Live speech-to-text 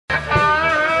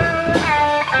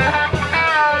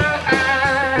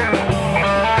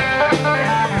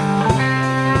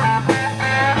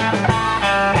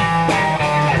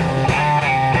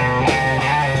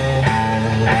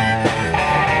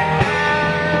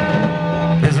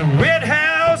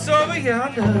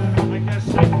yonder.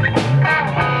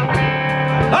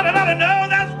 Lord, I know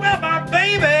that's where my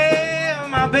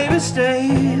baby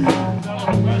stays.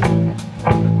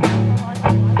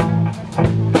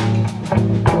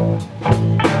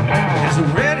 There's a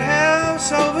red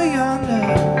house over yonder.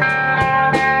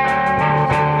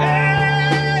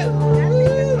 Yeah,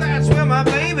 ooh, that's where my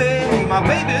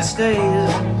baby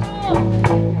stays.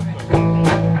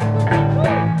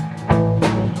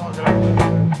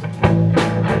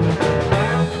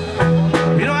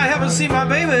 See my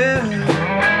baby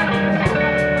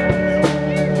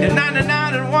in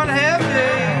 99 and 1/2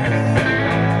 days.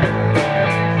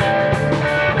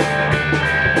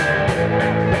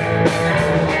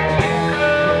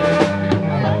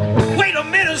 Wait a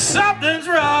minute, something's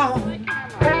wrong.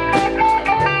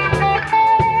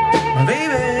 My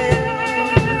baby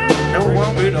don't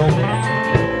want me no more.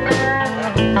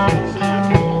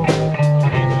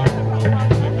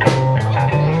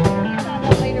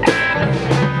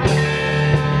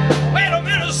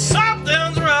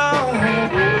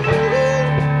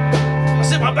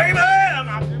 My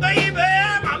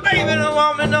baby don't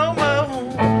want me no more.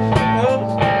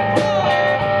 Oh.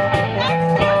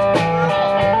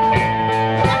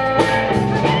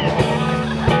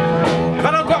 If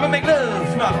I don't go up and make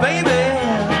love to my baby,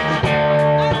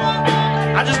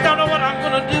 I just don't know what I'm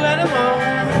gonna do anymore.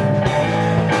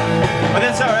 But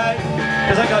that's alright,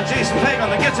 cause I got Jason Pegg on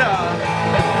the guitar,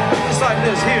 just like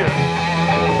this here.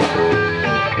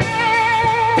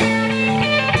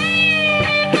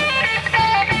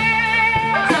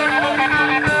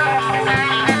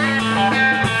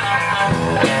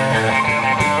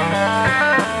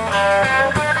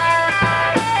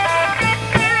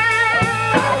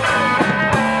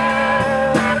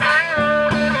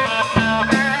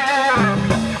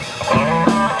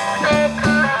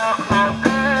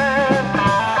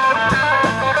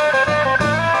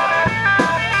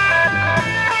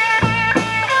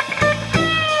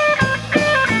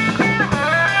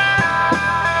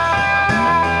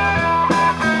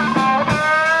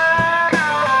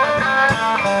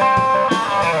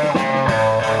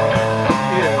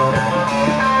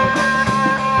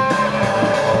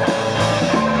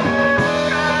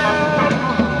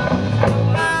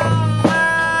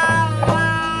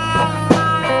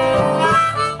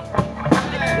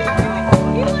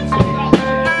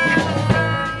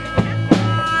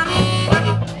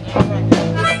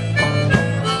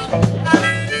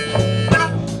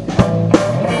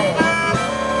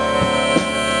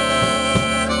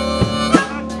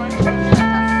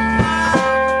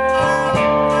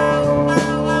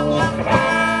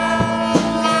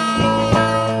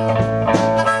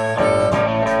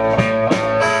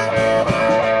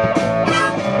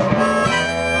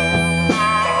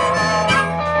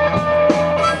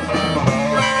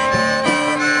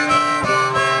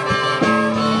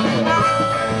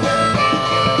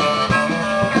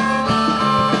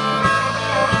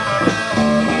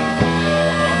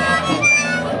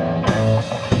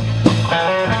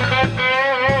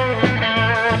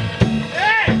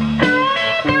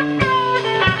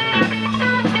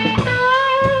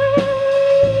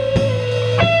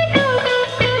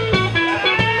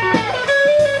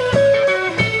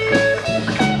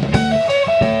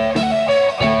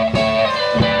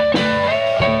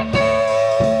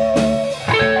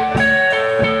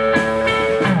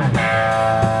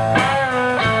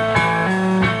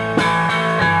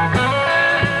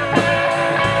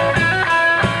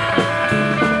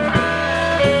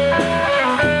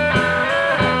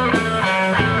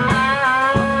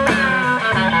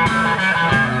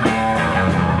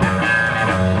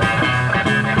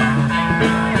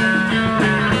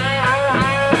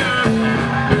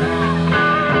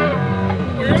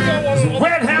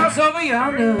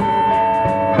 Yonder.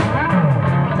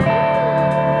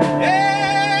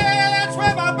 Yeah, that's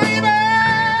where my baby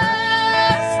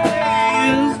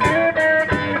stays.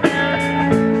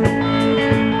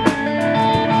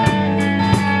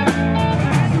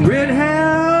 Red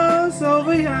house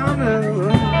over yonder.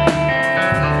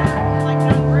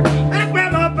 That's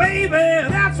where my baby,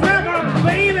 that's where my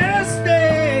baby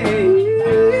stays.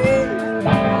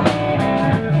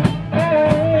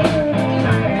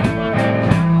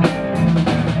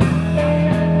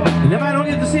 And if I don't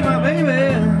get to see my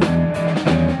baby,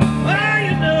 well,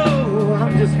 you know,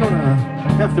 I'm just gonna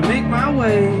have to make my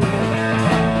way.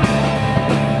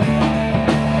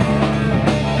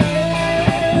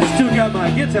 Still got my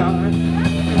guitar.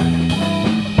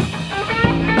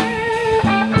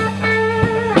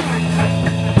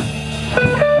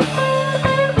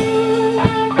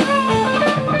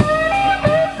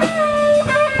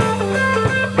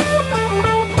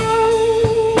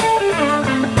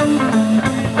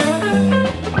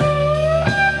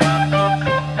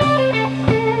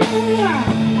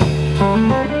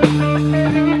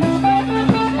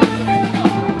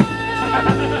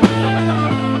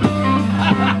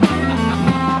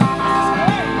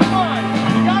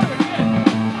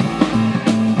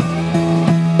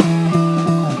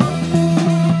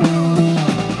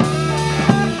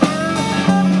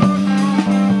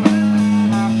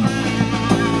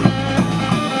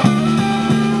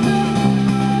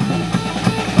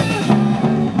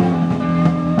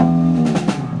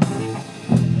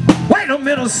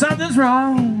 something's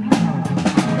wrong.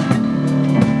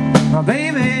 My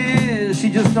baby, she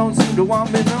just don't seem to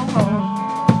want me no more.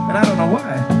 And I don't know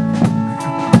why.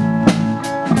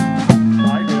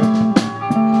 I do.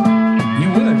 You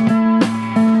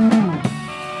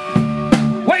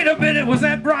would. Wait a minute, was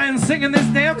that Brian singing this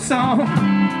damn song?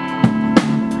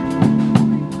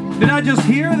 Did I just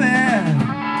hear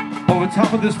that over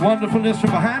top of this wonderfulness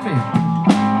from behind me?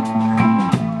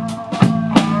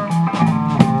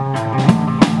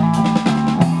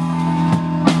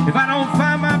 If I don't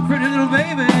find my pretty little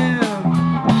baby,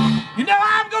 you know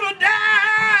I'm gonna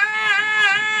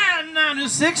die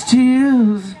 96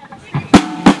 tears.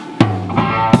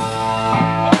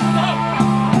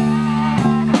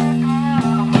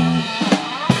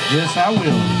 Yes, I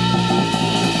will.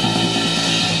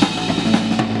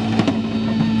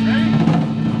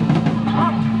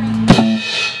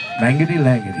 Langity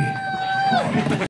langity.